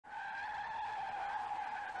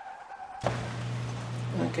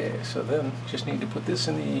Okay, so then just need to put this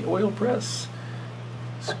in the oil press,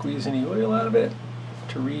 squeeze any oil out of it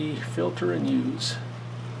to re-filter and use.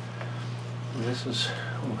 This is,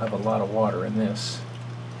 we'll have a lot of water in this.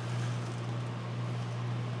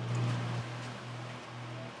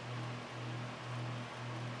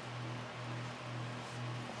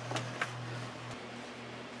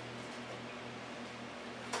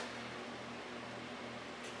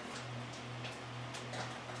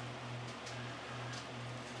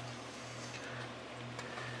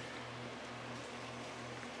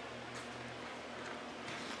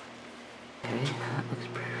 Okay, that looks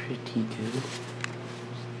pretty good.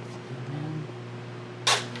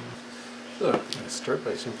 So, I'm going to start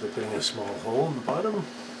by simply putting a small hole in the bottom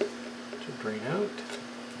to drain out.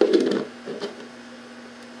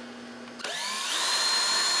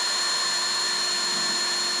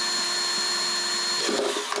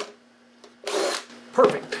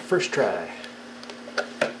 Perfect, first try.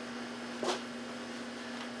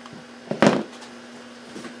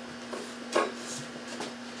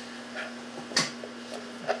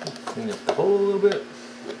 Clean up the hole a little bit.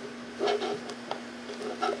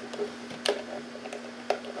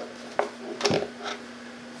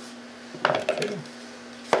 Okay.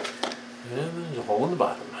 And there's a hole in the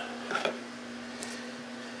bottom.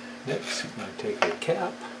 Next, I'm going to take a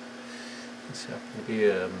cap. This happens to be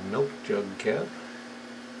a milk jug cap.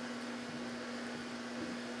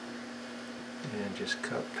 And just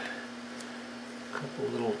cut a couple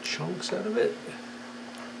little chunks out of it.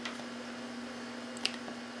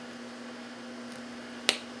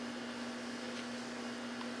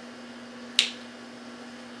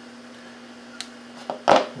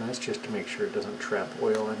 And that's just to make sure it doesn't trap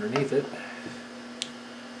oil underneath it.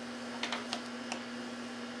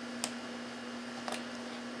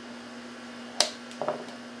 I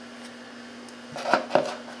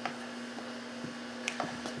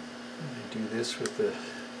do this with the...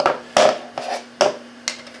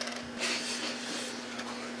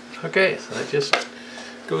 Okay, so that just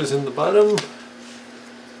goes in the bottom.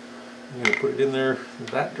 I'm going to put it in there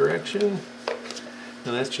that direction.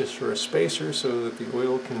 And that's just for a spacer so that the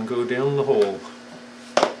oil can go down the hole.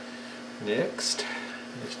 Next,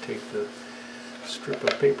 just take the strip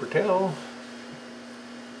of paper towel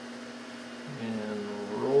and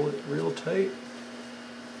roll it real tight.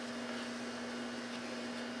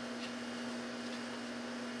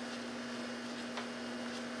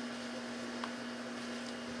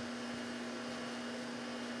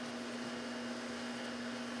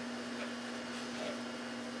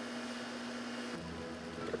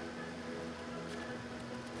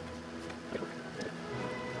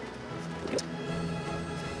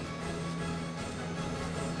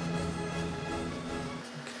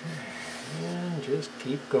 Just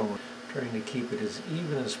keep going, trying to keep it as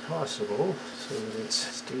even as possible so that it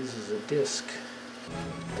stays as a disc.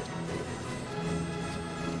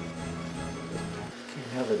 Okay,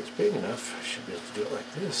 now that it's big enough, I should be able to do it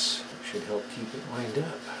like this. It should help keep it lined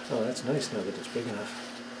up. Oh, that's nice now that it's big enough.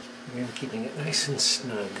 Again, keeping it nice and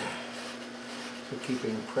snug. So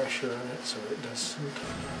keeping pressure on it so it doesn't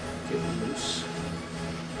get loose.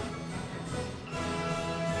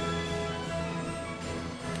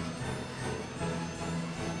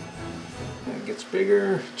 Gets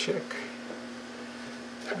bigger, check.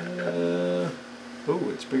 Oh,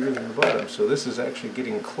 it's bigger than the bottom, so this is actually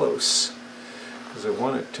getting close because I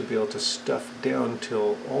want it to be able to stuff down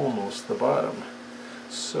till almost the bottom.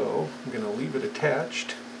 So I'm going to leave it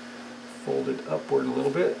attached, fold it upward a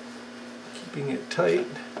little bit, keeping it tight,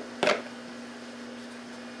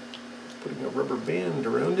 putting a rubber band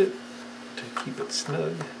around it to keep it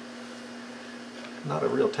snug. Not a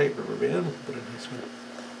real tight rubber band, but a nice one.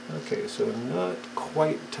 Okay, so not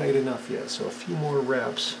quite tight enough yet, so a few more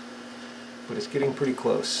wraps, but it's getting pretty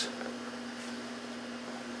close.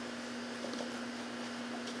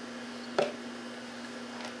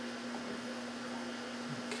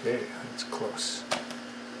 Okay, that's close. I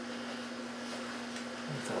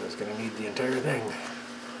thought I was going to need the entire thing.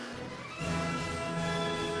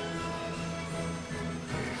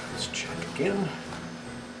 Okay, let's check again.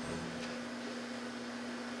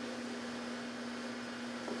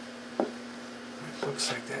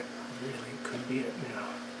 Looks like that really could be it now.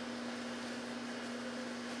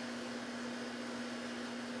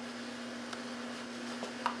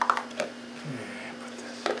 Okay, put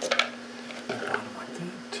this on the bottom like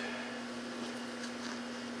that.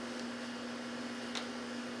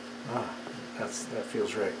 Ah, that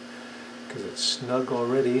feels right. Because it's snug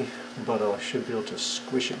already, but I should be able to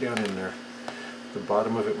squish it down in there. The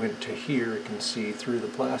bottom of it went to here, you can see through the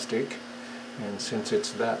plastic, and since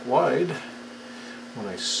it's that wide, when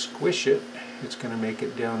I squish it, it's going to make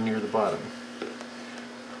it down near the bottom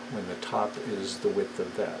when the top is the width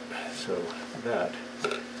of that. So that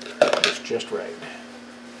is just right.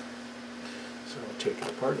 So I'll take it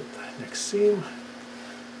apart at the next seam,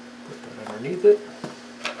 put that underneath it,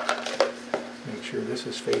 make sure this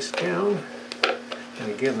is face down,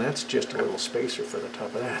 and again that's just a little spacer for the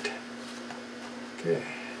top of that. Okay,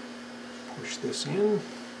 push this in,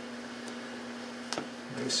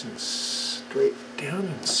 nice and straight down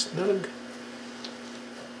and snug.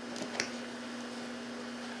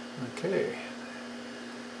 Okay,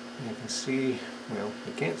 and you can see, well,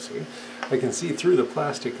 you can't see, I can see through the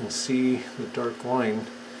plastic and see the dark line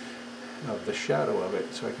of the shadow of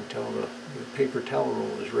it, so I can tell the paper towel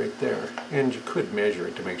roll is right there. And you could measure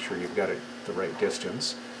it to make sure you've got it the right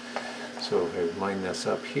distance. So I line this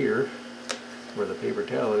up here where the paper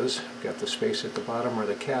towel is, I've got the space at the bottom where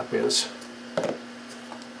the cap is.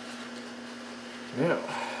 Now,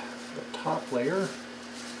 the top layer.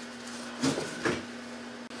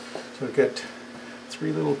 So I've got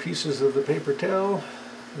 3 little pieces of the paper towel,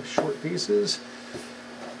 the short pieces.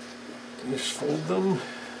 Just fold them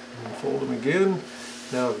and fold them again.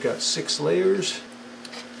 Now I've got 6 layers.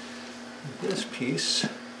 This piece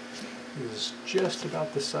is just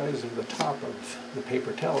about the size of the top of the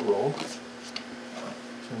paper towel roll.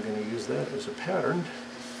 So I'm going to use that as a pattern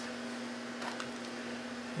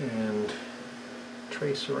and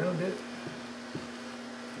trace around it.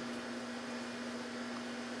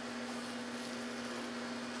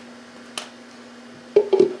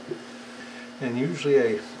 And usually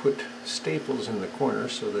I put staples in the corner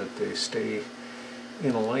so that they stay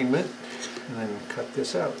in alignment, and then cut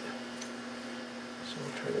this out. So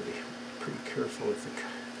I'll try to be pretty careful with the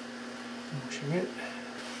pushing it.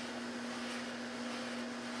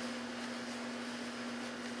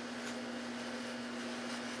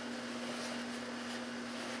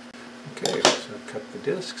 Okay, so I've cut the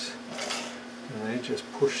discs, and I just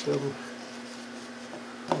push them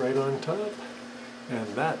right on top. And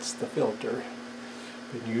that's the filter.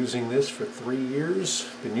 Been using this for 3 years,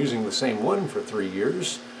 been using the same one for 3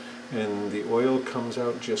 years, and the oil comes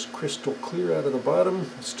out just crystal clear out of the bottom.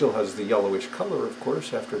 It still has the yellowish color, of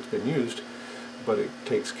course, after it's been used, but it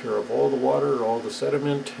takes care of all the water, all the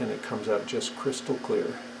sediment, and it comes out just crystal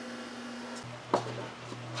clear.